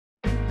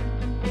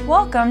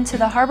Welcome to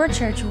the Harbor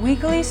Church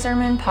Weekly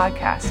Sermon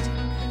Podcast.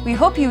 We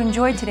hope you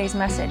enjoyed today's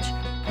message.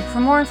 For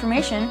more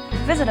information,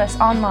 visit us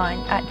online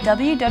at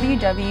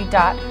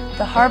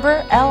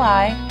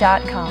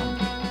www.theharborli.com.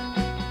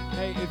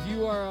 Hey,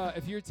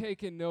 if you're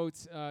taking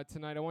notes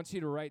tonight, I want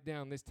you to write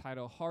down this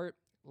title: Heart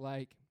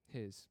Like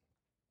His.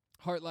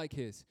 Heart Like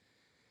His.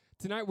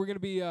 Tonight we're gonna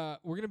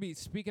be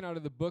speaking out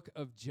of the book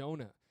of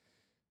Jonah.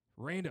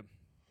 Random.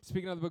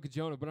 Speaking of the book of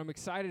Jonah, but I'm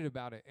excited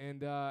about it.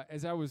 And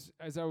as I was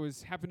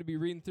happened to be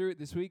reading through it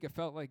this week, I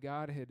felt like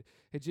God had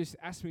just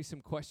asked me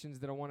some questions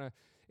that I want to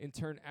in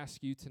turn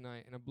ask you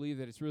tonight, and I believe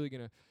that it's really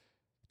going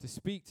to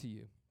speak to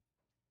you.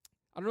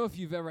 I don't know if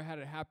you've ever had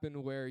it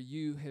happen where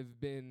you have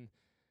been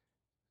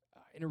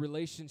in a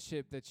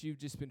relationship that you've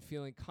just been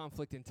feeling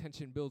conflict and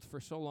tension build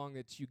for so long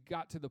that you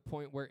got to the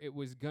point where it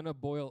was going to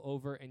boil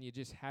over and you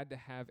just had to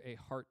have a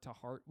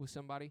heart-to-heart with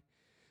somebody.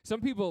 Some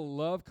people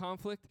love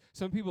conflict.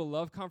 Some people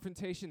love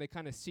confrontation. They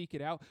kind of seek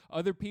it out.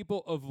 Other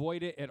people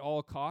avoid it at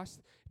all costs.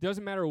 It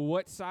doesn't matter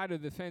what side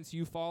of the fence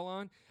you fall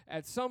on.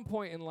 At some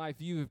point in life,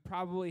 you've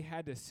probably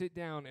had to sit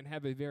down and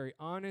have a very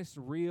honest,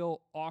 real,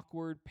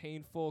 awkward,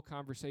 painful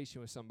conversation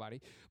with somebody.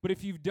 But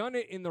if you've done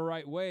it in the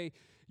right way,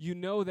 you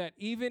know that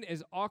even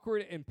as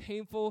awkward and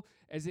painful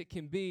as it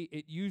can be,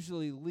 it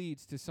usually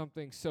leads to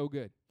something so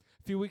good.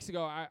 A few weeks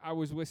ago, I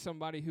was with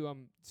somebody who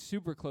I'm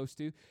super close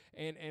to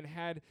and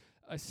had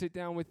a sit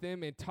down with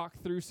them and talk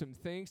through some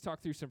things,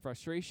 talk through some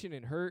frustration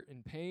and hurt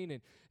and pain.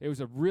 And it was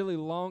a really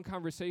long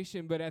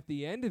conversation, but at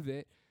the end of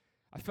it,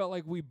 I felt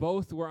like we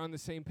both were on the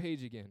same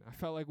page again. I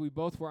felt like we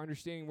both were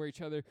understanding where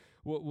each other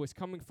was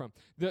coming from.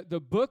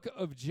 The book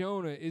of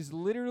Jonah is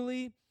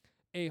literally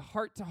a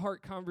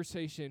heart-to-heart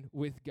conversation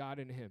with God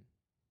and him.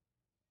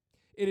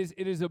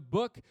 It is a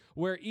book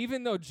where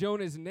even though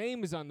Jonah's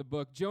name is on the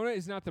book, Jonah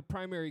is not the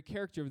primary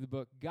character of the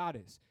book. God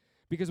is.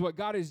 Because what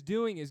God is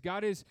doing is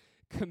God is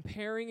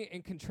comparing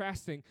and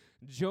contrasting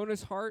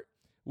Jonah's heart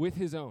with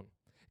his own.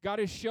 God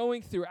is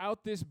showing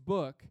throughout this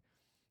book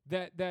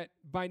that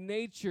by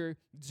nature,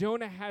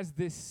 Jonah has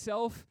this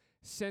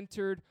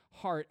self-centered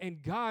heart,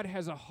 and God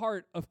has a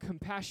heart of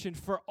compassion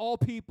for all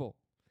people.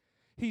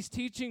 He's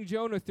teaching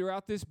Jonah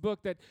throughout this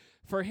book that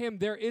for him,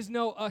 there is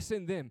no us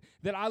and them,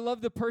 that I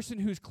love the person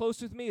who's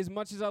close with me as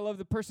much as I love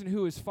the person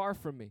who is far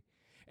from me.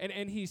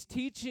 And he's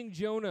teaching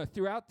Jonah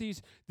throughout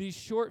these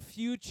short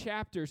few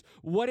chapters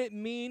what it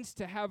means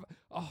to have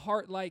a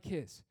heart like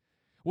his.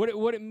 What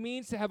it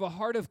means to have a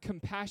heart of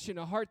compassion,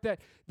 a heart that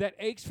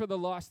aches for the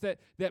lost,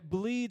 that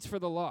bleeds for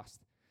the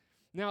lost.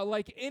 Now,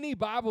 like any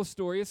Bible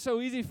story, it's so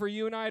easy for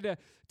you and I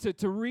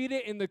to read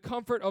it in the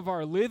comfort of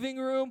our living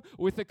room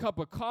with a cup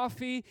of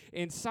coffee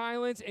in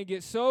silence and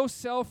get so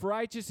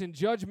self-righteous and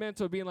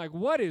judgmental, being like,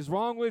 what is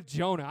wrong with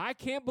Jonah? I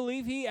can't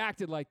believe he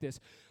acted like this.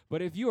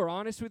 But if you are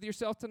honest with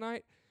yourself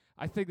tonight,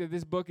 I think that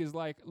this book is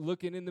like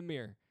looking in the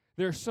mirror.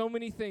 There are so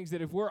many things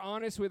that if we're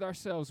honest with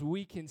ourselves,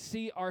 we can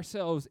see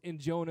ourselves in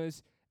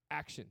Jonah's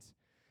actions.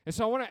 And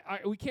so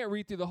we can't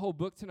read through the whole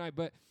book tonight,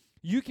 but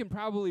you can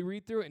probably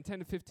read through it in 10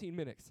 to 15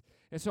 minutes.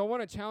 And so I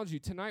want to challenge you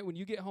tonight when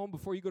you get home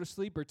before you go to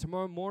sleep, or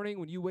tomorrow morning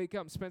when you wake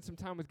up and spend some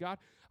time with God,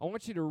 I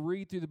want you to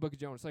read through the book of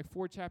Jonah. It's like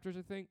 4 chapters,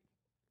 I think.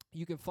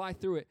 You can fly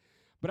through it.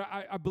 But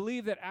I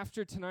believe that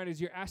after tonight, as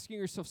you're asking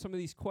yourself some of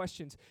these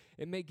questions,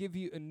 it may give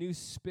you a new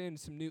spin,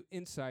 some new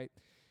insight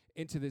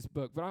into this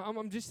book. But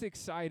I'm just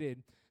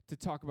excited to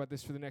talk about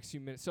this for the next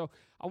few minutes. So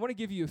I want to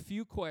give you a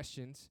few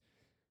questions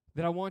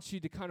that I want you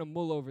to kind of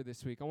mull over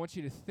this week. I want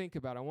you to think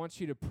about. I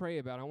want you to pray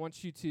about. I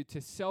want you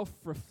to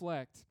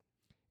self-reflect.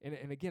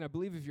 And again, I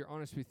believe if you're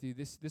honest with you,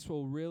 this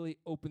will really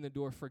open the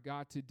door for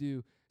God to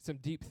do some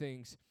deep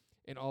things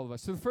in all of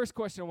us. So the first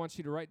question I want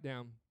you to write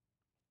down,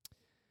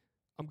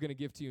 I'm going to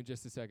give to you in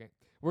just a second.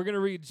 We're going to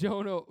read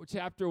Jonah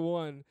chapter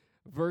 1,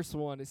 verse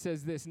 1. It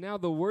says this: Now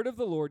the word of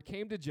the Lord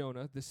came to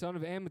Jonah, the son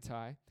of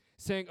Amittai,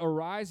 saying,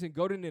 Arise and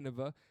go to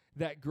Nineveh,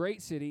 that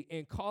great city,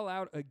 and call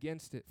out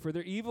against it, for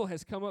their evil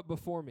has come up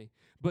before me.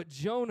 But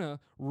Jonah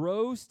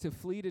rose to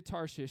flee to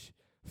Tarshish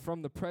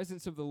from the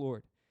presence of the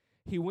Lord.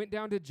 He went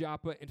down to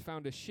Joppa and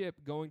found a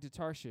ship going to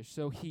Tarshish.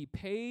 So he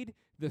paid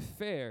the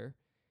fare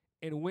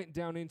and went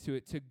down into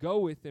it to go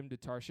with them to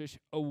Tarshish,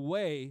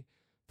 away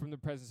from the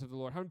presence of the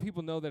Lord. How many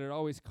people know that it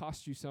always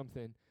costs you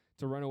something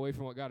to run away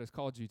from what God has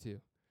called you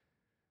to?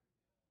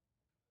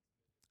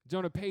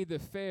 Jonah paid the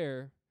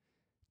fare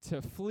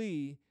to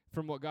flee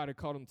from what God had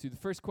called him to. The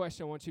first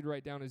question I want you to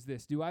write down is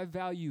this: do I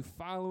value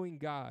following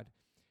God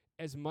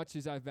as much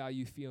as I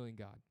value feeling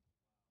God?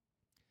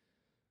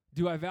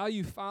 Do I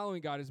value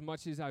following God as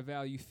much as I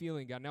value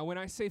feeling God? Now, when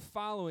I say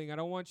following, I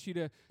don't want you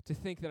to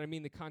think that I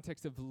mean the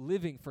context of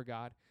living for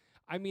God.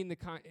 I mean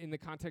in the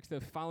context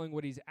of following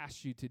what he's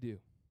asked you to do.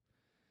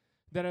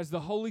 That as the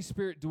Holy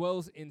Spirit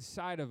dwells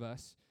inside of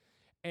us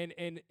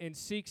and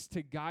seeks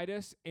to guide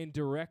us and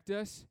direct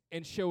us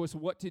and show us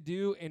what to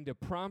do and to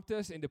prompt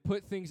us and to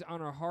put things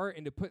on our heart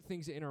and to put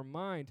things in our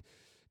mind,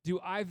 do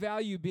I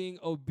value being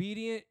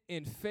obedient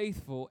and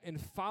faithful and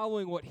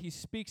following what he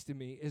speaks to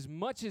me as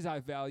much as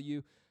I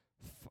value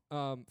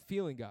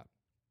feeling God?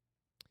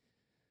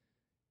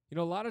 You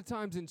know, a lot of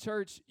times in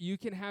church, you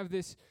can have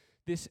this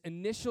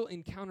initial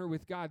encounter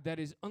with God that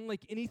is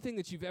unlike anything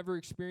that you've ever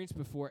experienced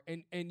before,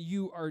 and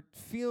you are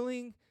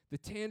feeling the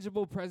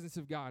tangible presence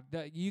of God,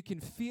 that you can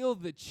feel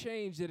the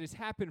change that has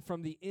happened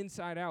from the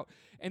inside out.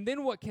 And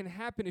then what can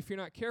happen if you're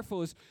not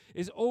careful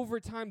is over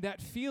time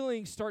that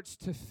feeling starts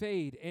to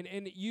fade, and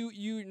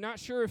you're not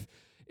sure if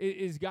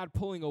is God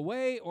pulling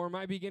away, or am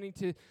I beginning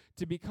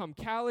to become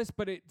callous?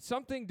 But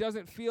something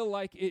doesn't feel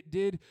like it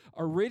did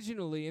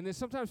originally. And then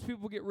sometimes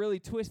people get really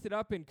twisted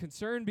up and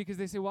concerned because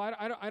they say, well,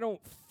 I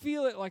don't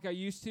feel it like I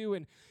used to.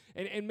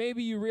 And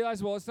maybe you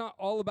realize, well, it's not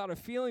all about a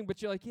feeling,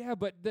 but you're like, yeah,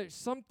 but there's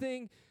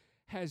something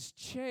has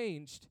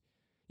changed.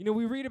 You know,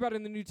 we read about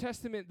in the New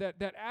Testament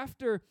that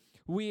after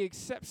we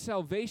accept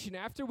salvation,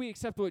 after we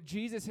accept what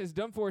Jesus has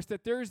done for us,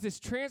 that there is this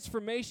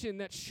transformation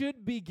that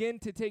should begin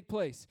to take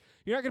place.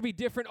 You're not going to be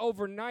different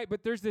overnight,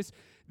 but there's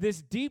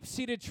this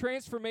deep-seated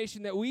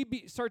transformation that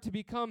we start to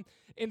become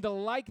in the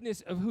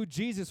likeness of who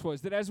Jesus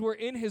was, that as we're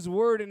in his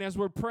word and as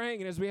we're praying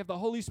and as we have the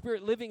Holy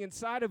Spirit living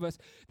inside of us,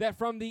 that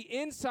from the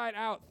inside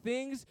out,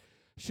 things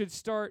should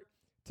start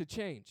to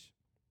change.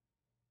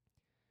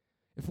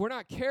 If we're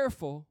not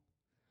careful,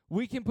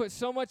 we can put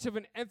so much of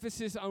an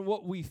emphasis on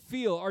what we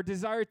feel, our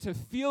desire to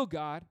feel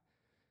God,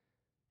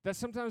 that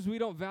sometimes we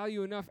don't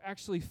value enough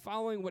actually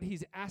following what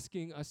he's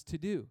asking us to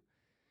do.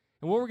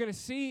 And what we're going to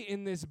see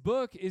in this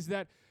book is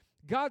that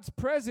God's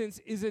presence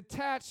is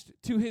attached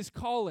to his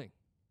calling.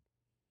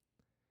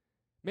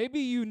 Maybe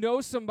you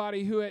know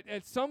somebody who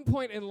at some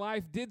point in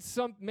life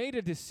made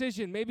a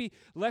decision, maybe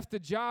left a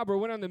job or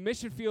went on the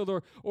mission field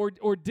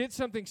or did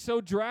something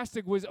so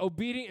drastic, was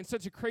obedient in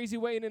such a crazy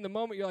way, and in the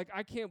moment you're like,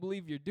 I can't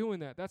believe you're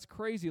doing that. That's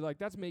crazy. Like,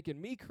 that's making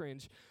me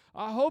cringe.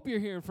 I hope you're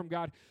hearing from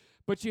God.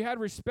 But you had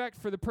respect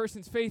for the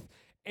person's faith,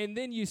 and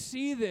then you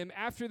see them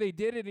after they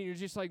did it, and you're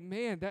just like,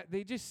 man, that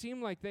they just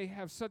seem like they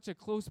have such a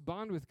close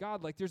bond with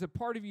God. Like, there's a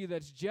part of you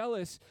that's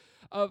jealous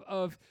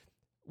of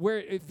where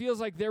it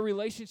feels like their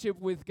relationship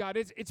with God,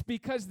 it's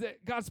because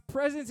that God's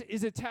presence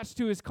is attached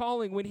to his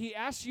calling. When he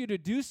asks you to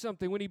do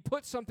something, when he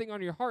puts something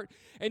on your heart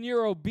and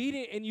you're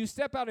obedient and you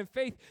step out in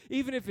faith,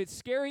 even if it's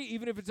scary,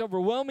 even if it's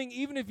overwhelming,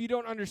 even if you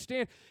don't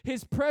understand,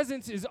 his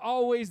presence is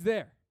always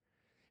there.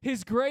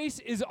 His grace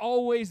is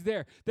always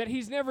there, that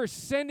he's never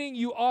sending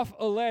you off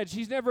a ledge.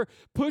 He's never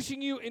pushing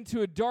you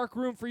into a dark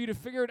room for you to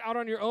figure it out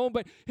on your own,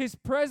 but his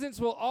presence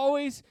will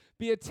always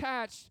be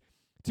attached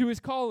to his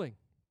calling.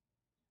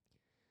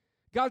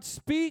 God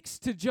speaks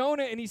to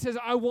Jonah and he says,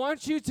 I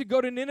want you to go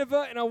to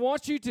Nineveh and I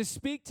want you to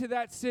speak to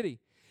that city.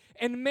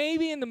 And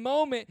maybe in the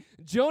moment,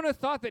 Jonah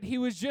thought that he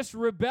was just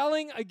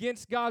rebelling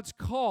against God's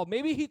call.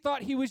 Maybe he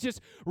thought he was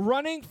just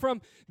running from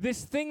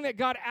this thing that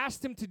God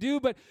asked him to do.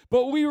 But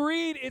we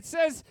read, it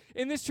says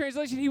in this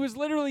translation, he was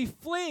literally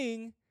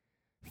fleeing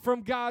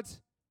from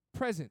God's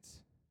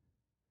presence.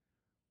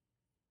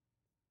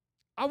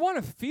 I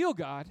want to feel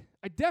God.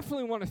 I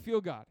definitely want to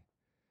feel God.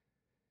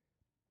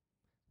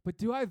 But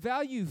do I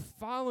value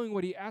following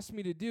what he asked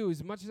me to do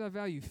as much as I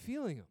value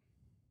feeling him?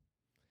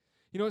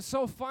 You know, it's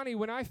so funny.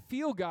 When I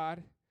feel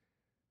God,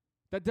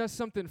 that does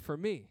something for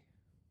me.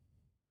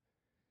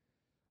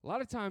 A lot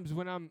of times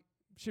when I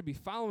should be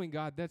following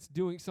God, that's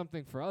doing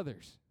something for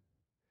others.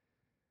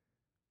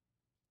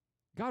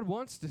 God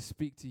wants to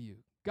speak to you.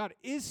 God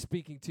is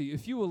speaking to you.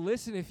 If you will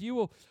listen, if you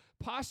will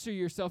posture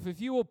yourself,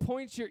 if you will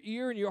point your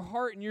ear and your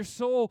heart and your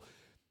soul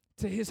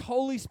to his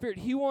Holy Spirit,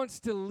 he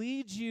wants to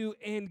lead you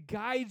and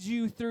guide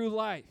you through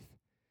life.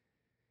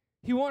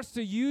 He wants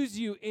to use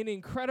you in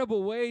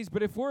incredible ways,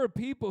 but if we're a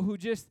people who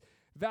just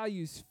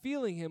values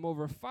feeling him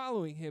over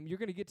following him, you're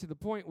going to get to the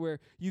point where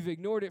you've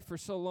ignored it for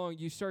so long,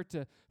 you start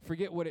to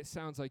forget what it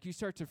sounds like. You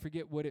start to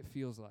forget what it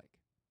feels like.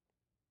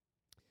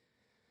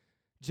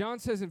 John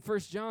says in 1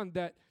 John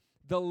that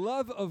the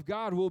love of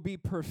God will be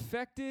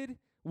perfected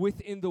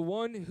within the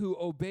one who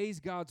obeys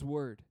God's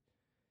word.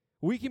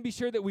 We can be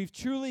sure that we've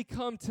truly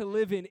come to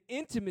live in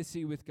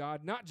intimacy with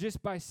God, not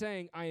just by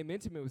saying, I am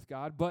intimate with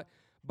God, but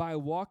by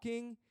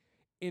walking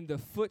in the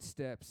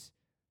footsteps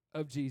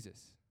of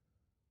Jesus.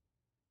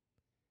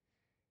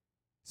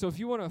 So if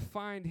you want to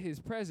find his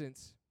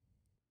presence,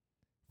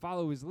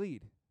 follow his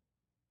lead.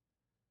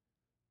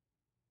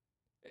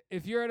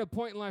 If you're at a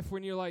point in life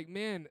when you're like,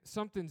 man,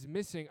 something's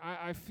missing,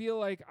 I feel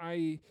like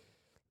I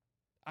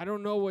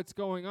don't know what's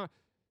going on,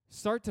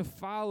 start to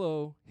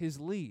follow his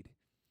lead.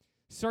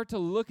 Start to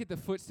look at the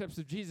footsteps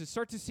of Jesus.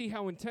 Start to see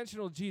how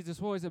intentional Jesus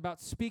was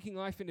about speaking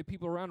life into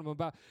people around him,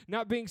 about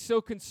not being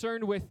so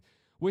concerned with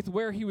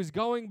where he was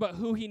going, but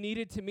who he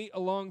needed to meet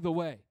along the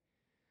way,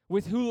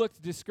 with who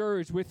looked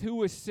discouraged, with who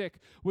was sick,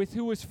 with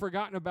who was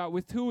forgotten about,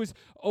 with who was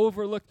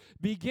overlooked.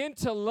 Begin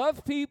to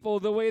love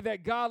people the way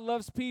that God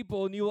loves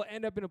people, and you will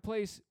end up in a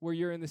place where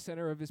you're in the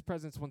center of his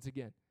presence once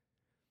again.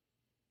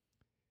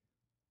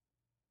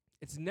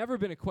 It's never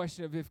been a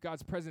question of if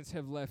God's presence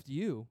have left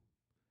you.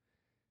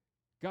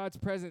 God's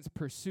presence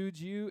pursued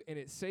you, and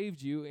it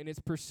saved you, and it's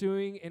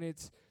pursuing, and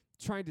it's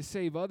trying to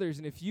save others.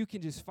 And if you can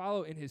just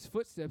follow in his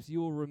footsteps, you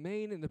will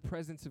remain in the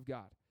presence of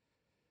God.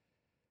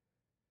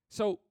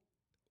 So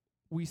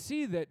we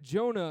see that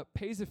Jonah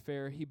pays a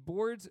fare. He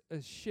boards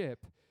a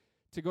ship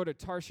to go to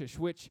Tarshish,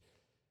 which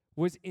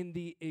was in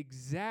the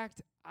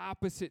exact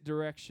opposite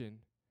direction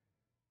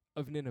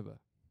of Nineveh.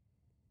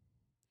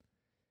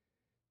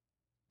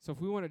 So if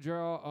we want to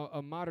draw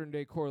a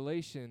modern-day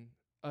correlation,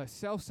 a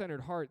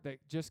self-centered heart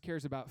that just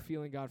cares about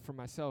feeling God for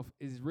myself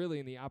is really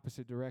in the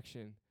opposite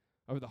direction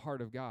of the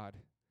heart of God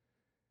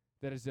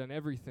that has done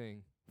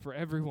everything for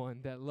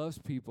everyone, that loves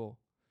people.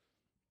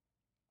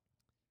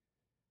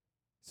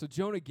 So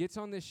Jonah gets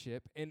on this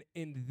ship, and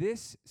in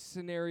this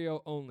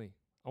scenario only,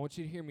 I want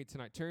you to hear me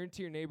tonight. Turn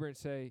to your neighbor and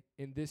say,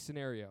 in this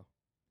scenario.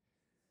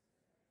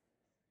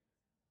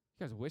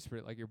 You guys whisper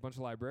it like you're a bunch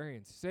of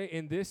librarians. Say,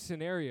 in this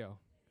scenario.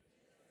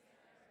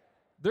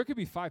 There could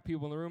be 5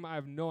 people in the room. I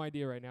have no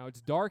idea right now.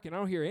 It's dark, and I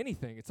don't hear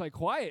anything. It's like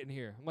quiet in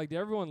here. I'm like, did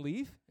everyone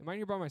leave? Am I in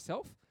here by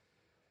myself?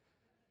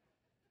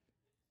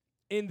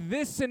 In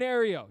this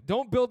scenario,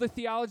 don't build a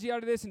theology out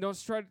of this, and don't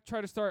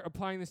try to start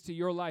applying this to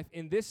your life.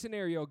 In this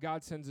scenario,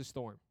 God sends a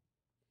storm.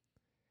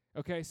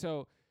 Okay,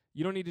 so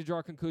you don't need to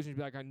draw conclusions and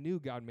be like, I knew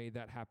God made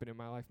that happen in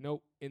my life.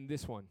 Nope, in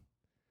this one.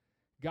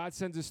 God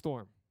sends a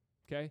storm,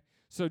 okay?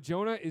 So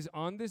Jonah is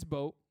on this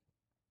boat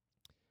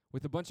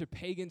with a bunch of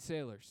pagan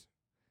sailors.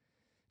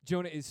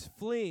 Jonah is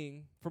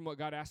fleeing from what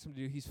God asked him to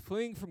do. He's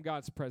fleeing from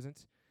God's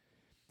presence.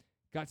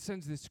 God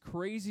sends this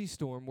crazy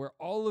storm where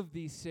all of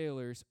these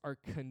sailors are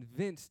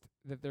convinced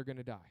that they're going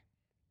to die.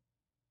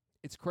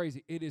 It's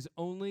crazy. It is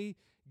only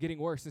getting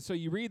worse. And so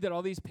you read that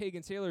all these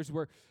pagan sailors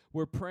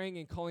were praying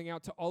and calling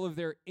out to all of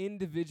their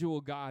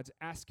individual gods,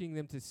 asking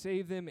them to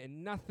save them,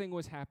 and nothing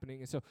was happening.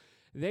 And so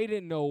they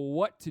didn't know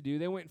what to do.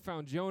 They went and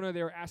found Jonah.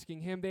 They were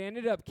asking him. They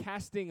ended up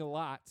casting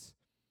lots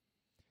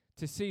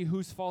to see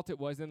whose fault it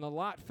was, and the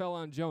lot fell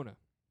on Jonah.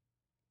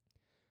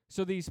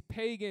 So these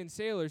pagan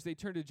sailors, they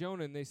turn to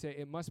Jonah and they say,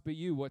 it must be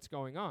you, what's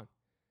going on?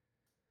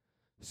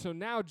 So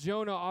now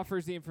Jonah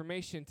offers the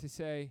information to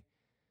say,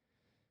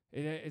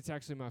 it's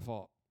actually my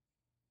fault.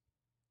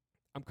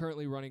 I'm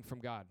currently running from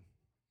God.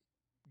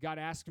 God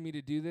asked me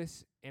to do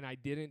this, and I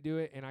didn't do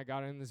it, and I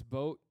got in this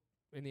boat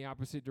in the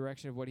opposite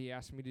direction of what he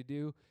asked me to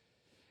do,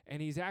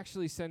 and he's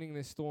actually sending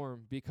this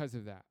storm because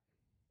of that.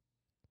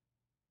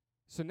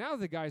 So now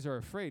the guys are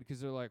afraid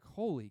because they're like,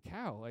 holy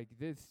cow, like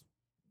this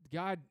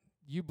God,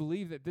 you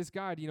believe that this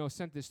God,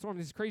 sent this storm.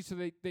 This is crazy.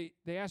 So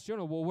they asked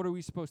Jonah, well, what are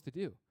we supposed to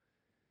do?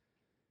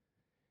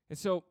 And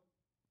so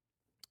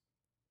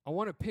I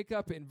want to pick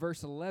up in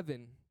verse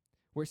 11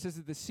 where it says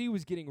that the sea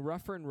was getting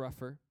rougher and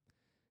rougher.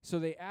 So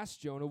they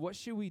asked Jonah, what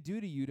should we do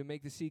to you to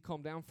make the sea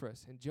calm down for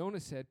us? And Jonah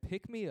said,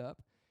 pick me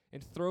up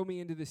and throw me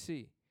into the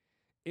sea.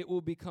 It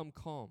will become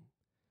calm.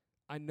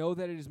 I know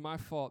that it is my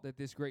fault that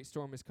this great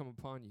storm has come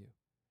upon you.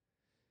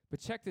 But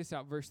check this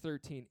out, verse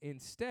 13.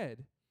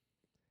 Instead,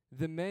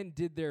 the men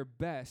did their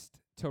best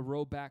to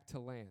row back to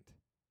land,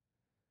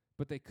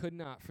 but they could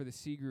not, for the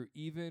sea grew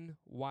even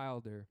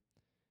wilder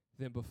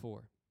than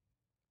before.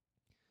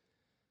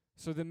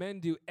 So the men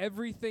do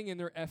everything in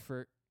their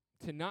effort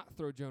to not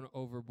throw Jonah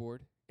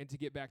overboard and to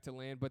get back to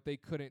land, but they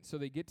couldn't. So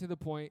they get to the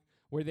point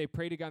where they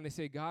pray to God and they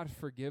say, God,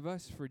 forgive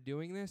us for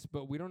doing this,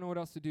 but we don't know what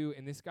else to do.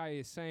 And this guy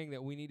is saying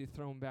that we need to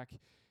throw him back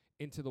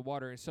into the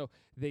water. And so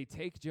they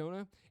take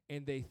Jonah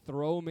and they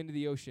throw him into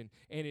the ocean.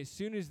 And as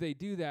soon as they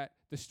do that,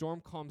 the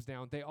storm calms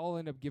down. They all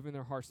end up giving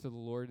their hearts to the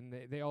Lord, and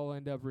they all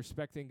end up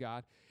respecting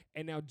God.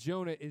 And now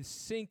Jonah is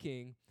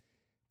sinking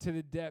to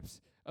the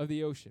depths of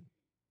the ocean.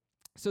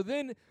 So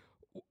then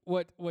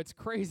what's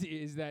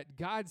crazy is that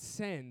God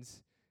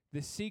sends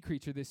this sea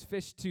creature, this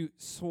fish, to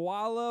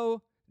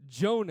swallow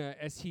Jonah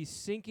as he's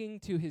sinking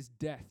to his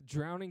death,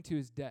 drowning to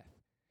his death.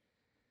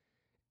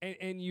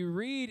 And you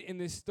read in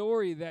this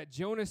story that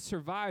Jonah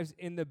survives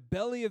in the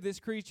belly of this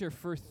creature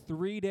for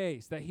 3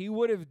 days, that he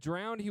would have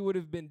drowned, he would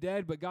have been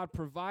dead, but God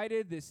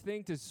provided this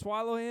thing to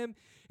swallow him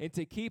and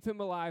to keep him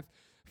alive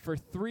for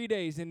 3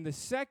 days. In the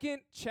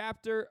second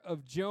chapter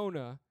of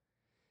Jonah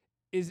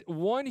is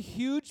one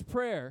huge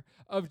prayer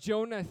of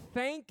Jonah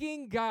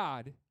thanking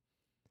God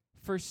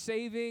for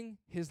saving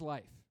his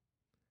life.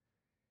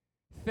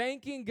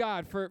 Thanking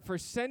God for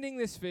sending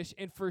this fish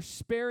and for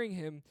sparing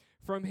him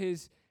from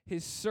his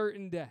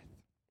certain death.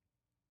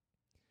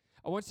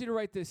 I want you to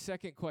write this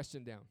second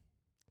question down.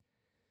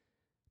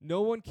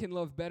 No one can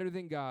love better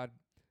than God,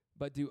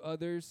 but do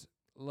others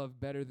love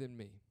better than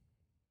me?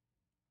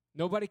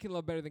 Nobody can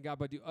love better than God,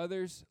 but do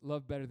others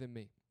love better than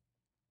me?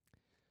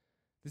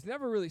 This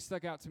never really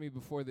stuck out to me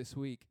before this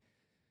week.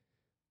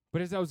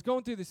 But as I was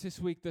going through this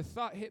week, the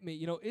thought hit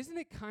me, isn't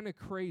it kind of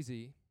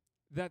crazy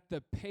that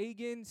the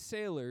pagan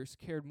sailors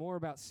cared more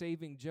about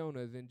saving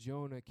Jonah than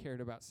Jonah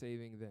cared about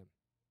saving them?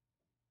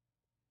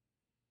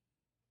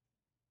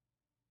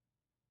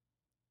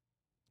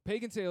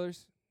 Pagan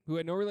sailors who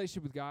had no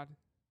relationship with God,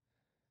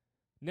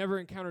 never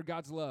encountered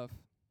God's love,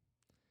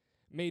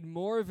 made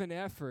more of an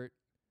effort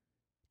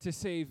to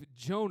save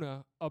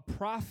Jonah, a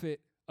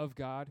prophet of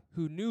God,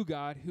 who knew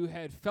God, who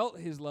had felt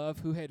his love,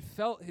 who had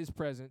felt his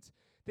presence.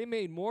 They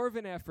made more of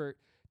an effort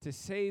to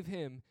save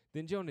him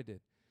than Jonah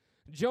did.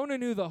 Jonah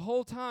knew the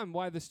whole time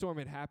why the storm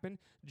had happened.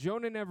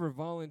 Jonah never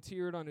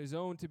volunteered on his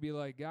own to be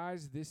like,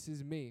 guys, this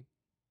is me.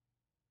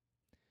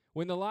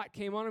 When the lot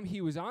came on him,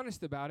 he was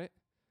honest about it.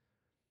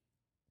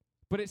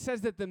 But it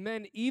says that the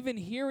men, even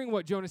hearing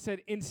what Jonah said,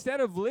 instead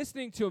of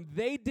listening to him,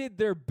 they did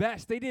their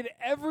best. They did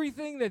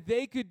everything that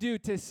they could do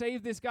to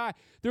save this guy.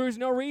 There was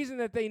no reason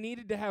that they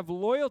needed to have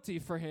loyalty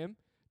for him,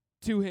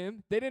 to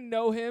him. They didn't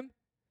know him.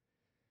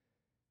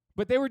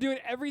 But they were doing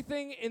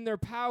everything in their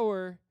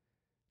power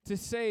to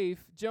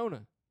save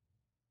Jonah.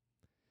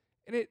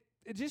 And it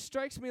just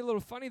strikes me a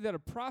little funny that a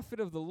prophet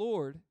of the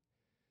Lord,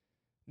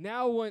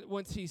 now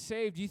once he's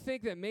saved, you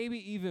think that maybe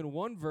even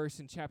one verse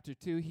in chapter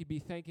 2, he'd be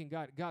thanking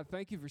God. God,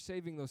 thank you for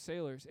saving those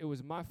sailors. It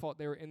was my fault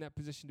they were in that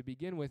position to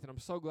begin with, and I'm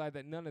so glad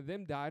that none of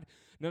them died.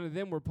 None of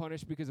them were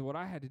punished because of what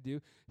I had to do.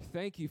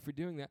 Thank you for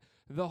doing that.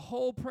 The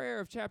whole prayer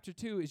of chapter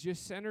 2 is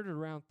just centered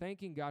around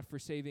thanking God for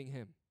saving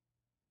him.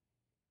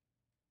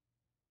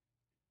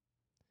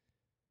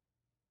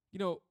 You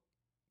know,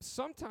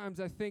 sometimes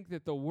I think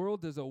that the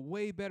world does a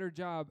way better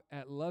job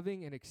at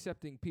loving and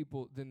accepting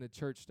people than the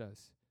church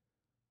does.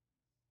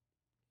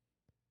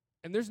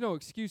 And there's no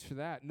excuse for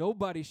that.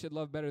 Nobody should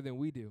love better than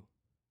we do.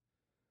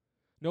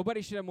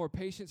 Nobody should have more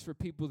patience for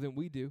people than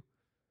we do.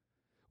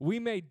 We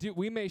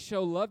may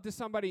show love to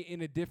somebody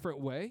in a different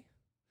way.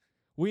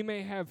 We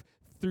may have,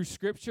 through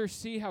Scripture,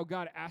 see how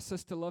God asks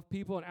us to love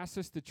people and asks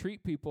us to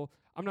treat people.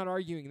 I'm not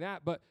arguing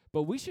that, but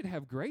we should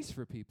have grace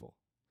for people.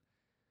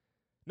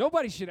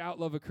 Nobody should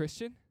outlove a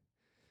Christian.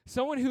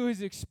 Someone who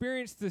has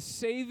experienced the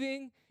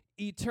saving,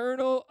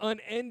 eternal,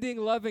 unending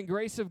love and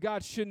grace of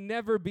God should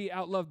never be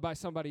outloved by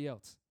somebody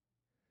else.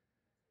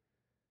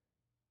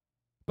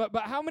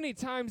 But how many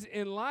times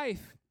in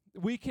life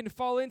we can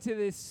fall into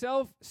this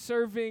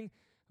self-serving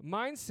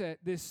mindset,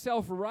 this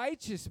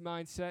self-righteous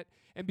mindset,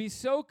 and be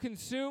so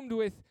consumed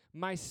with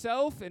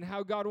myself and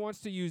how God wants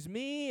to use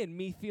me and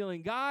me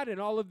feeling God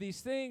and all of these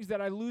things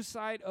that I lose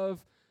sight of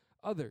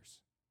others.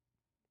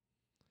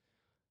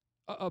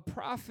 A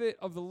prophet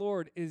of the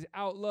Lord is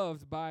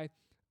outloved by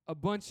a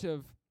bunch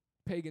of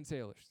pagan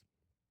sailors.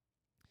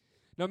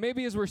 Now,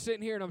 maybe as we're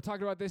sitting here and I'm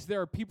talking about this,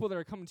 there are people that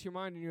are coming to your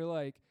mind and you're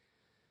like,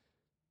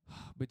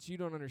 but you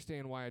don't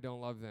understand why I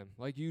don't love them.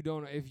 Like you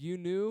don't, if you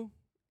knew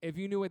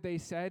what they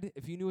said,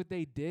 if you knew what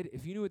they did,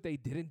 if you knew what they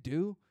didn't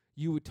do,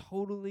 you would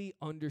totally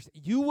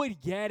understand. You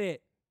would get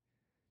it.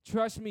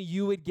 Trust me,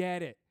 you would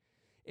get it.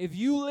 If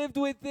you lived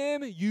with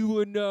them, you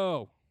would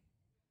know.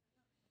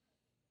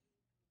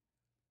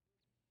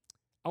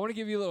 I want to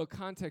give you a little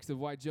context of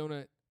why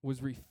Jonah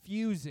was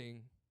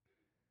refusing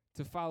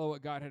to follow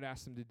what God had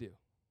asked him to do.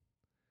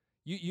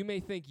 You may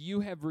think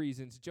you have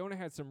reasons. Jonah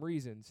had some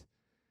reasons.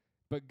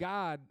 But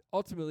God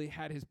ultimately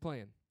had his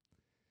plan.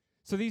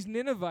 So these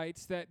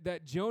Ninevites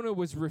that Jonah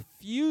was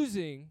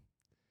refusing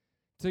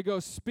to go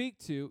speak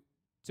to,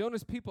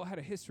 Jonah's people had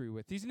a history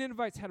with. These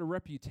Ninevites had a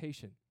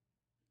reputation.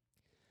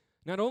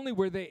 Not only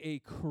were they a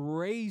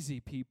crazy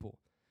people,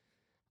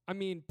 I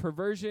mean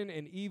perversion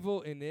and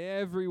evil in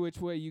every which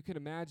way you can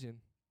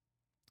imagine,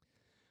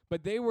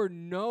 but they were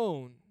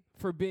known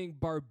for being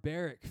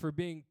barbaric, for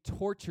being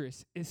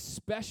torturous,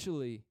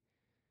 especially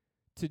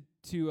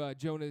to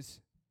Jonah's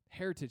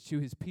heritage, to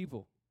his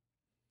people.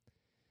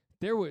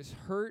 There was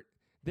hurt,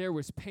 there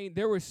was pain,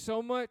 there was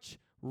so much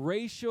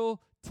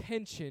racial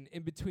tension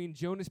in between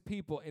Jonah's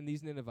people and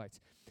these Ninevites.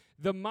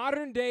 The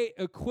modern day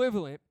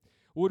equivalent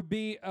would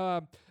be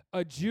a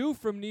Jew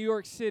from New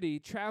York City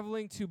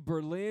traveling to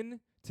Berlin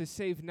to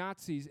save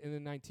Nazis in the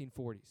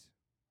 1940s.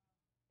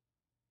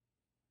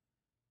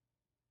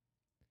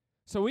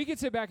 So we could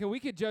sit back and we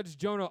could judge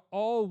Jonah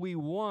all we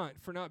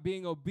want for not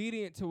being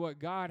obedient to what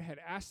God had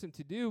asked him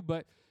to do,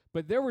 but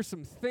there were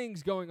some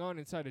things going on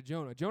inside of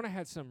Jonah. Jonah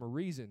had some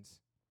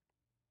reasons.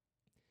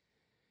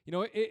 You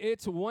know,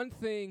 it's one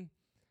thing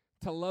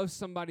to love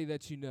somebody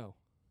that you know.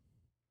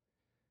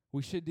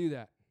 We should do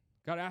that.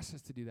 God asks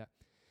us to do that.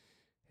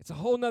 It's a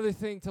whole nother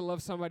thing to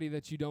love somebody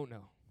that you don't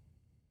know.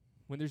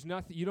 When there's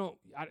nothing,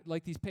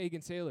 like these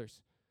pagan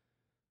sailors.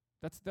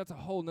 That's a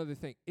whole nother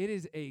thing. It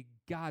is a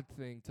God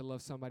thing to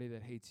love somebody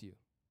that hates you.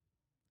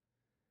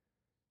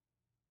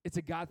 It's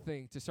a God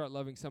thing to start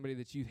loving somebody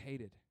that you've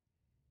hated.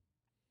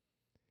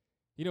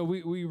 You know,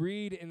 we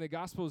read in the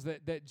Gospels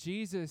that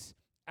Jesus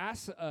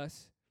asks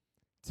us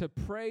to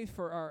pray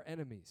for our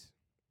enemies.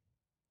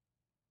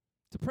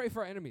 To pray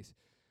for our enemies.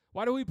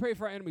 Why do we pray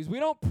for our enemies? We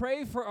don't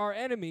pray for our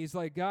enemies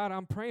like, God,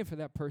 I'm praying for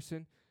that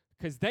person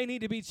because they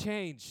need to be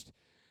changed,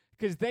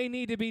 because they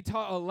need to be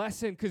taught a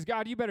lesson, because,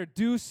 God, you better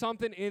do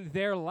something in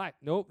their life.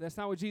 Nope, that's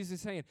not what Jesus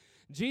is saying.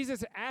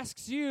 Jesus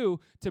asks you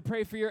to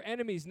pray for your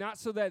enemies, not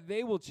so that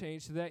they will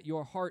change, so that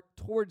your heart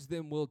towards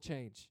them will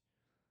change.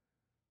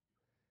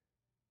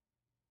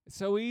 It's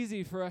so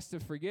easy for us to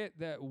forget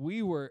that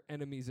we were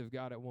enemies of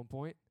God at one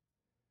point.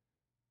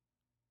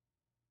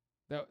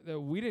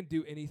 That we didn't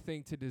do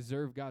anything to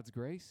deserve God's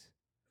grace.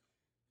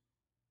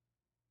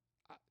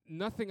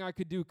 Nothing I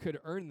could do could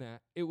earn that.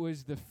 It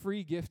was the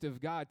free gift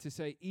of God to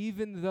say,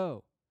 even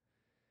though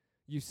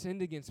you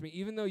sinned against me,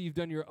 even though you've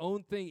done your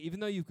own thing, even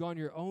though you've gone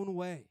your own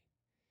way,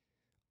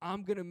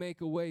 I'm going to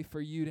make a way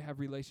for you to have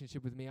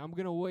relationship with me. I'm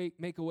going to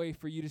make a way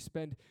for you to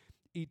spend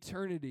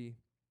eternity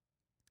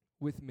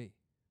with me.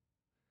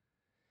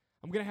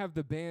 I'm going to have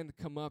the band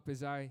come up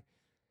as I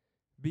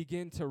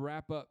begin to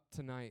wrap up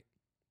tonight.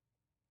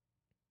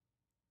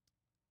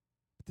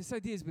 But this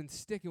idea has been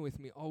sticking with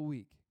me all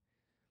week.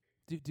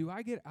 Do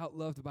I get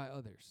outloved by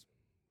others?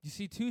 You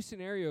see two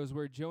scenarios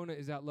where Jonah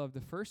is outloved.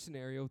 The first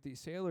scenario with these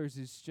sailors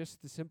is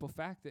just the simple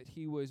fact that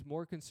he was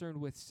more concerned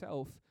with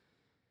self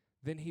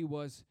than he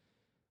was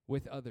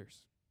with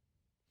others.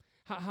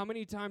 How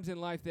many times in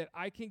life that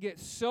I can get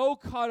so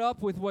caught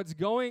up with what's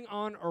going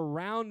on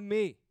around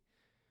me,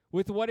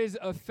 with what is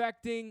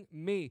affecting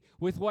me,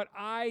 with what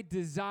I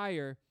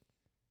desire,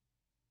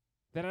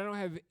 that I don't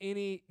have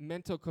any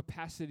mental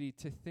capacity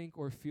to think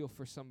or feel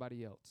for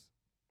somebody else.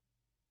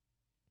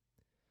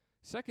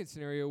 Second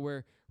scenario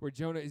where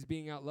Jonah is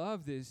being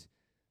outloved is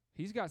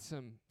he's got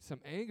some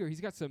anger, he's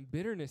got some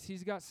bitterness,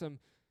 he's got some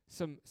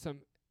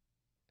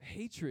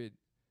hatred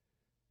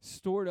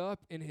stored up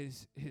in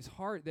his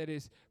heart that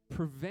is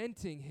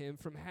preventing him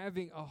from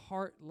having a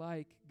heart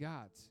like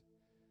God's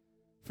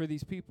for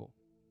these people.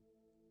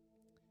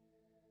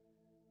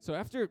 So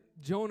after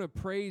Jonah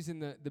prays in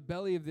the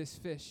belly of this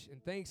fish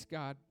and thanks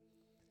God,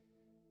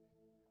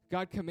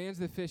 God commands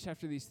the fish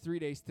after these 3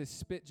 days to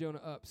spit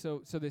Jonah up.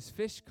 So this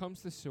fish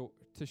comes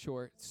to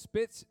shore,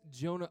 spits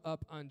Jonah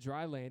up on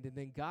dry land, and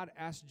then God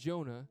asks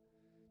Jonah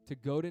to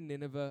go to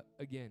Nineveh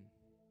again.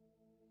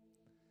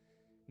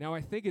 Now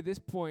I think at this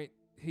point,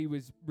 he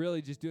was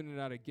really just doing it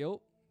out of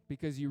guilt,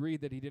 because you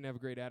read that he didn't have a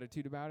great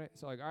attitude about it.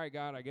 So like, all right,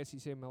 God, I guess you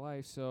saved my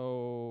life,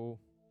 so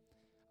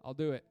I'll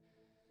do it.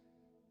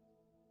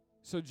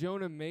 So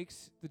Jonah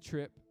makes the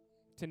trip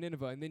to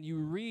Nineveh, and then you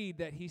read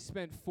that he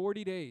spent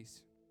 40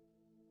 days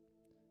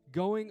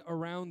going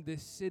around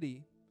this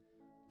city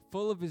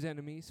full of his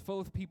enemies, full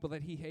of people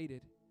that he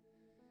hated,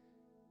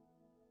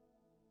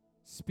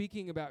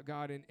 speaking about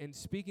God and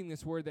speaking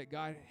this word that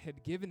God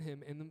had given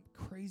him, and the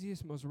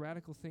craziest, most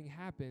radical thing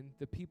happened.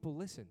 The people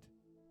listened.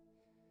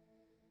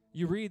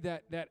 You read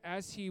that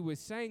as he was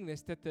saying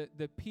this, that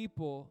the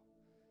people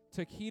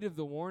took heed of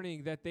the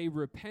warning, that they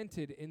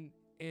repented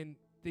and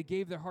they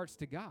gave their hearts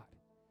to God.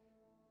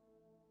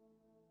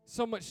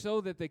 So much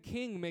so that the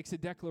king makes a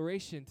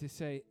declaration to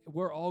say,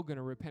 we're all going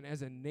to repent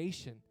as a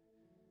nation.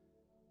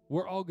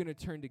 We're all going to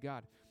turn to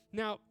God.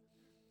 Now,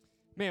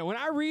 man, when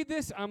I read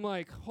this, I'm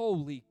like,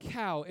 holy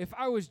cow. If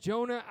I was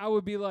Jonah, I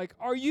would be like,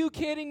 are you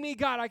kidding me,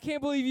 God? I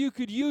can't believe you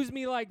could use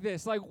me like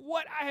this. Like,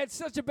 what? I had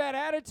such a bad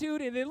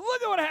attitude, and then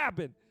look at what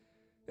happened.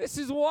 This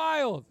is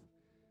wild.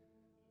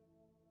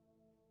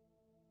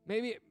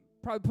 Maybe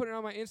probably put it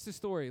on my Insta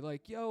story.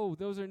 Like, yo,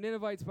 those are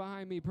Ninevites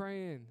behind me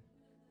praying.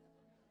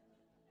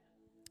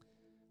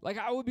 Like,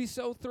 I would be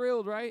so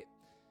thrilled, right?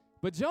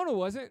 But Jonah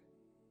wasn't.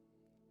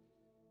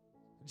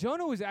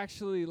 Jonah was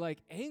actually, like,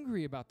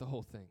 angry about the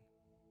whole thing.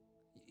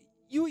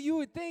 You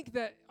would think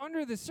that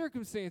under the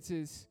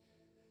circumstances,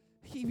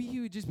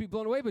 he would just be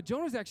blown away. But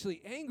Jonah was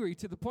actually angry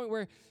to the point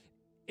where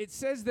it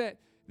says that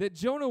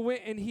Jonah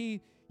went and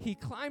he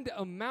climbed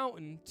a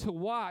mountain to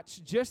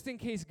watch just in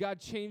case God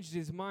changed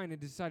his mind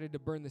and decided to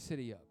burn the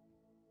city up.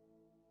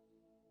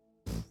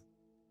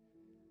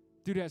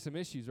 Dude has some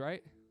issues,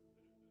 right?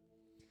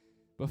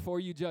 Before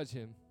you judge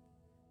him,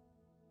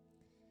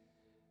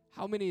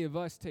 how many of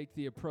us take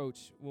the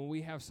approach when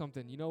we have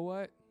something, you know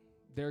what?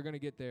 They're going to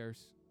get theirs.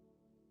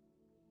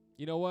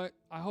 You know what?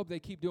 I hope they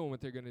keep doing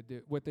what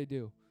they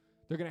do.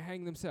 They're going to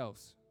hang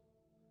themselves.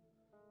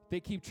 They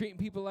keep treating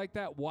people like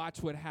that,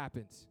 watch what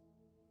happens.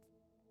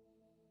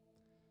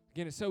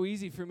 Again, it's so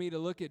easy for me to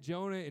look at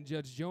Jonah and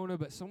judge Jonah,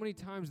 but so many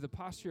times the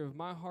posture of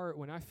my heart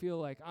when I feel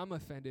like I'm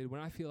offended, when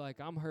I feel like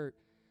I'm hurt,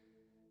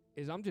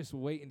 is I'm just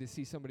waiting to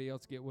see somebody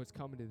else get what's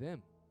coming to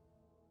them.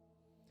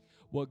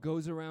 What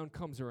goes around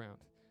comes around.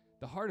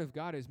 The heart of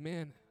God is,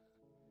 man,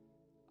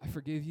 I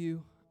forgive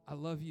you. I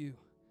love you.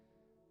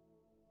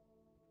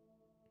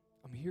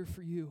 I'm here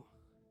for you.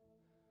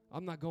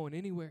 I'm not going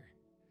anywhere.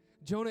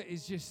 Jonah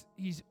is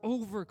he's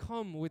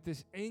overcome with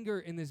this anger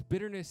and this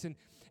bitterness. And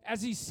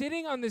as he's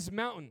sitting on this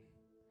mountain,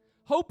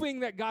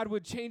 hoping that God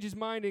would change his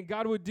mind and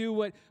God would do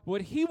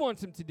what he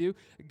wants him to do,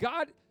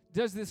 God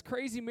does this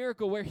crazy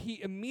miracle where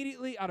he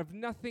immediately out of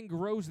nothing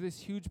grows this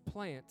huge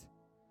plant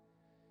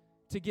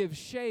to give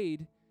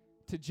shade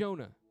to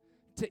Jonah,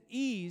 to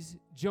ease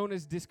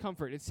Jonah's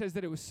discomfort. It says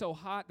that it was so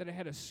hot that it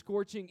had a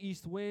scorching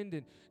east wind,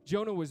 and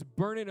Jonah was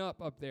burning up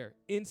there,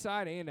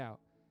 inside and out.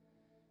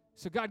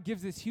 So God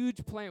gives this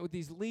huge plant with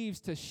these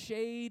leaves to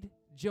shade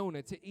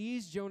Jonah, to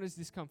ease Jonah's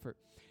discomfort.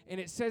 And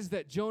it says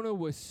that Jonah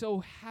was so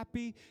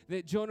happy,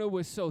 that Jonah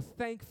was so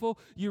thankful.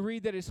 You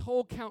read that his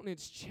whole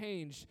countenance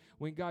changed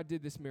when God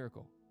did this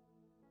miracle.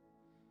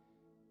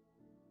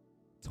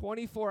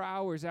 24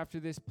 hours after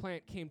this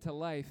plant came to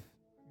life,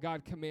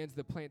 God commands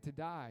the plant to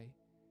die,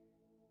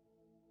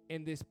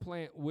 and this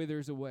plant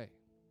withers away.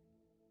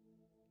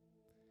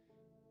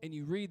 And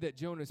you read that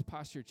Jonah's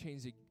posture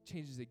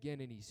changes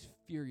again, and he's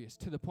furious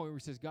to the point where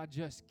he says, God,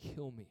 just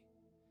kill me.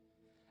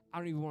 I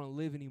don't even want to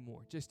live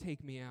anymore. Just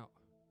take me out.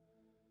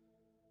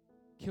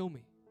 Kill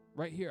me.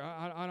 right here.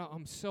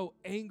 I'm so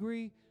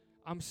angry.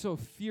 I'm so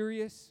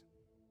furious.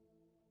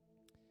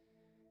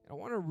 And I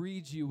want to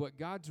read you what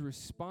God's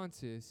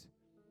response is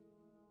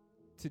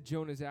to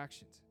Jonah's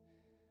actions.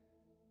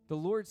 The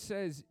Lord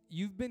says,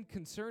 you've been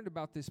concerned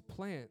about this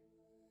plant,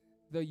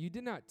 though you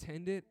did not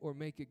tend it or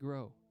make it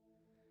grow.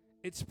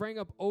 It sprang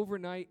up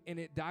overnight and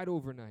it died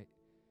overnight.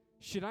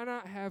 Should I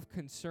not have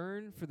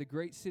concern for the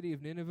great city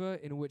of Nineveh,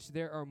 in which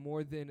there are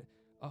more than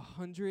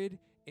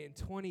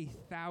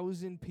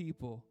 120,000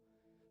 people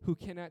who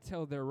cannot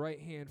tell their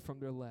right hand from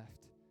their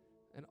left,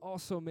 and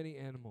also many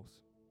animals?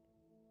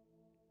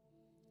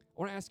 I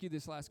want to ask you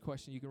this last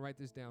question. You can write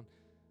this down.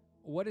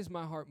 What is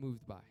my heart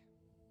moved by?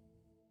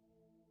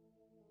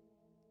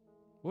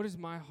 What is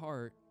my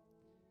heart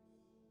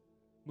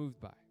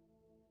moved by?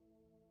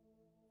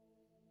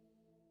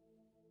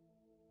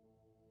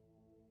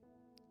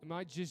 Am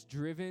I just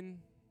driven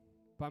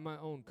by my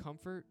own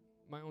comfort,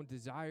 my own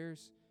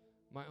desires,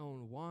 my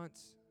own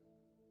wants?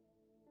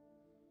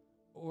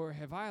 Or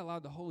have I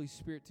allowed the Holy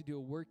Spirit to do a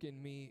work in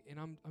me, and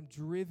I'm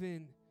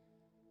driven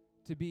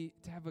to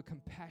have a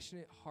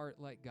compassionate heart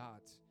like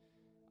God's?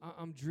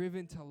 I'm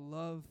driven to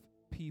love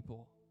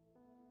people.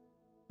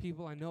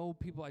 People I know,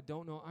 people I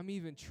don't know. I'm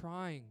even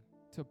trying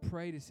to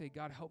pray to say,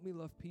 God, help me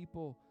love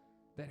people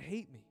that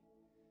hate me,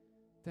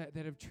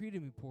 that have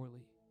treated me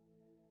poorly.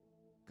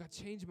 God,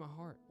 change my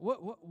heart.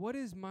 What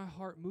is my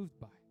heart moved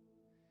by?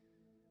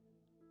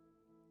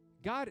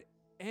 God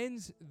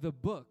ends the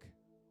book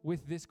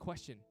with this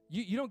question.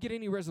 You don't get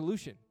any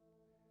resolution.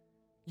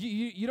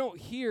 You don't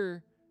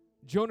hear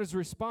Jonah's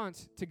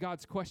response to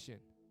God's question.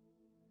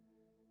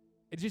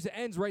 It just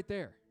ends right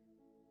there.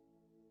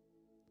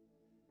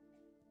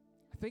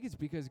 I think it's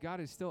because God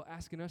is still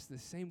asking us the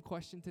same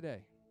question today.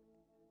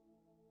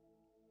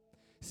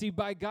 See,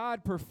 by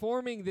God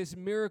performing this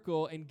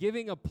miracle and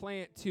giving a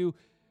plant to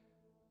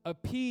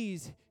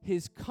appease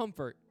his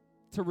comfort,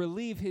 to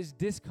relieve his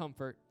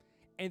discomfort,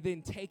 and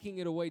then taking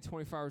it away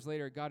 24 hours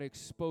later, God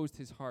exposed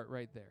his heart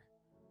right there.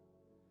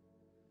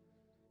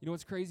 You know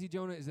what's crazy,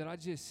 Jonah, is that I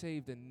just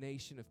saved a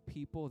nation of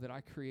people that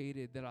I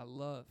created, that I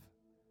love.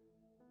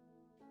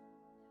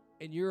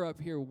 And you're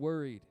up here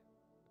worried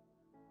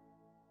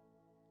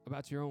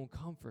about your own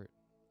comfort,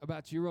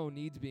 about your own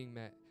needs being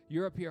met.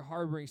 You're up here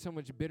harboring so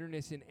much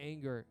bitterness and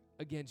anger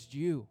against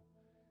you.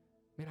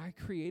 Man, I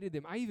created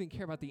them. I even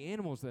care about the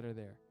animals that are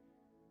there.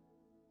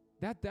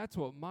 That's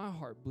what my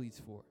heart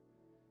bleeds for.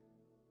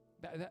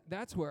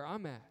 That's where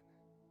I'm at.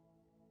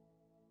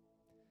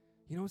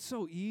 You know, it's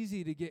so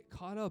easy to get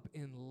caught up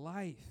in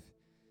life,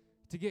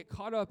 to get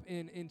caught up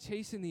in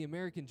chasing the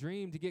American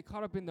dream, to get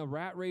caught up in the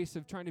rat race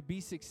of trying to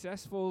be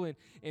successful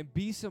and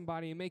be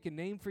somebody and make a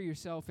name for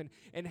yourself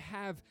and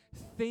have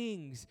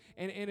things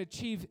and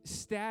achieve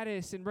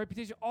status and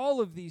reputation,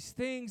 all of these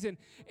things. And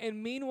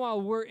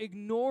meanwhile, we're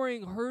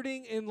ignoring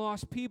hurting and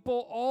lost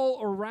people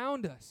all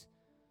around us.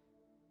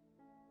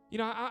 You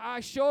know,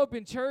 I show up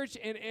in church,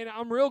 and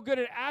I'm real good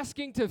at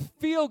asking to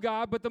feel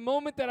God, but the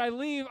moment that I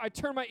leave, I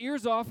turn my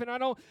ears off, and I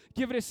don't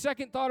give it a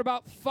second thought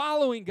about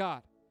following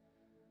God.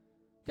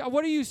 God,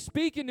 what are you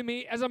speaking to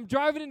me as I'm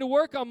driving into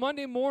work on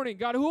Monday morning?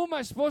 God, who am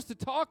I supposed to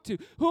talk to?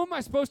 Who am I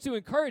supposed to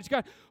encourage?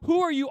 God,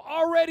 who are you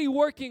already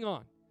working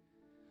on?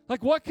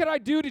 Like, what could I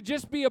do to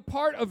just be a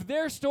part of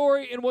their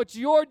story and what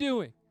you're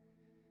doing?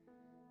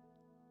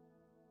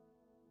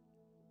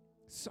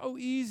 So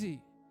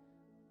easy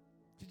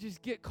to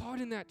just get caught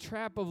in that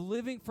trap of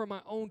living for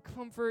my own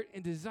comfort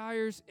and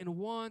desires and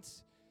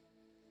wants.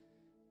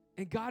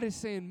 And God is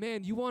saying,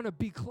 man, you want to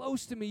be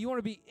close to me. You want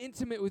to be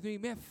intimate with me.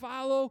 Man,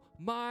 follow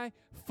my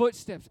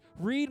footsteps.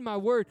 Read my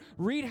word.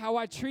 Read how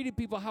I treated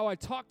people, how I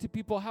talked to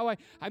people, how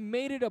I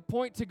made it a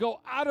point to go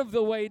out of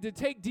the way, to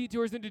take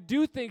detours and to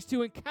do things,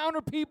 to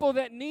encounter people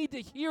that need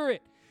to hear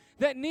it,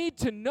 that need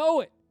to know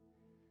it.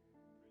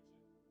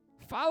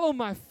 Follow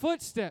my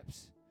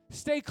footsteps.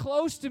 Stay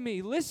close to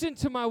me. Listen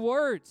to my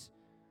words.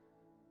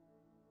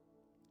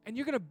 And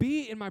you're going to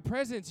be in my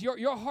presence.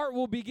 Your heart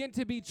will begin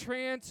to be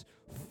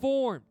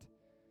transformed.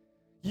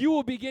 You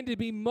will begin to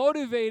be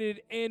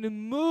motivated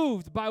and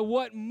moved by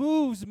what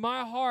moves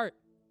my heart.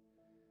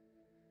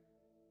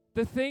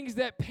 The things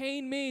that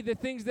pain me, the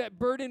things that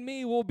burden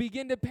me will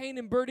begin to pain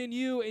and burden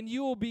you, and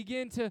you will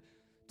begin to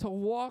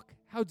walk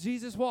how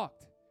Jesus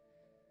walked.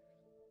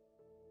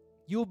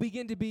 You will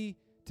begin to be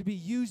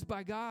used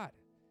by God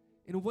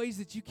in ways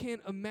that you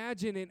can't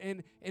imagine,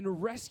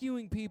 and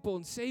rescuing people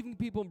and saving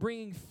people and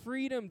bringing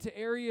freedom to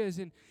areas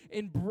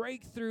and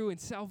breakthrough and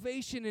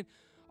salvation and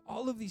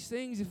all of these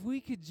things. If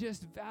we could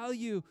just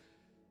value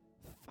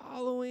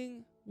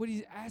following what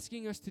he's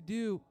asking us to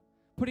do,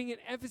 putting an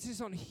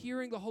emphasis on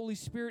hearing the Holy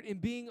Spirit and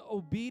being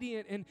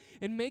obedient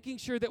and making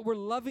sure that we're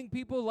loving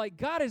people like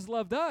God has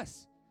loved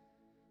us.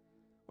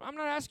 I'm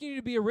not asking you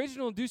to be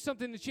original and do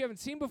something that you haven't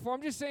seen before.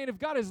 I'm just saying, if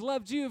God has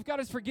loved you, if God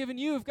has forgiven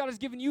you, if God has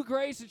given you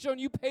grace and shown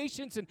you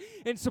patience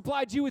and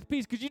supplied you with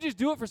peace, could you just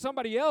do it for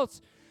somebody else?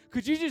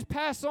 Could you just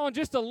pass on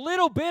just a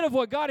little bit of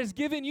what God has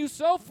given you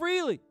so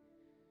freely?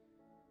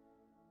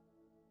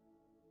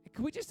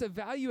 Can we just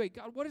evaluate,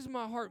 God, what is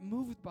my heart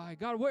moved by?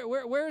 God,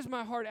 where is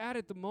my heart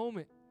at the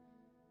moment?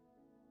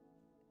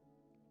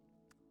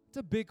 It's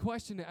a big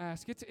question to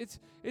ask.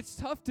 It's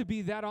tough to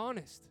be that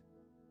honest.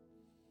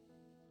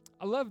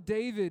 I love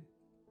David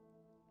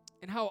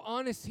and how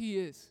honest he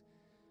is.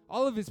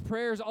 All of his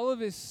prayers, all of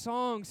his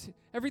songs,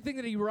 everything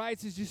that he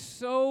writes is just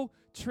so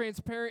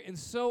transparent and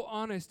so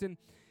honest. And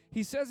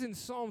he says in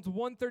Psalms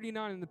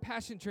 139 in the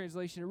Passion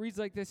Translation, it reads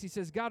like this. He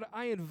says, God,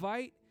 I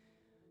invite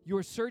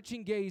your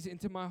searching gaze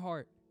into my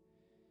heart.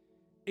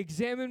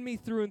 Examine me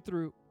through and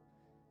through.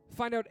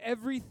 Find out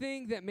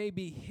everything that may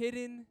be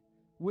hidden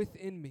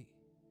within me.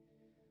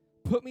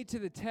 Put me to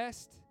the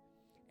test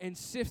and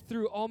sift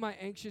through all my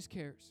anxious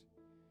cares.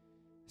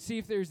 See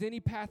if there's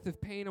any path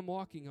of pain I'm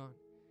walking on.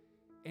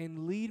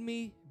 And lead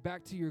me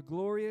back to your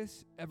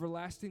glorious,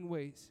 everlasting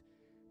ways,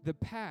 the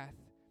path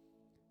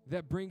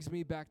that brings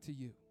me back to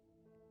you.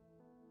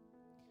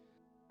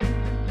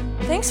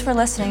 Thanks for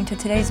listening to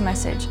today's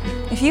message.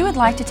 If you would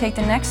like to take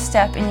the next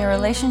step in your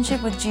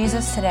relationship with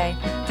Jesus today,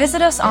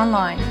 visit us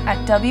online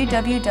at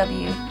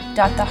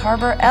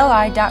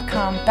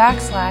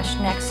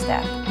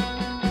www.theharborli.com/nextstep.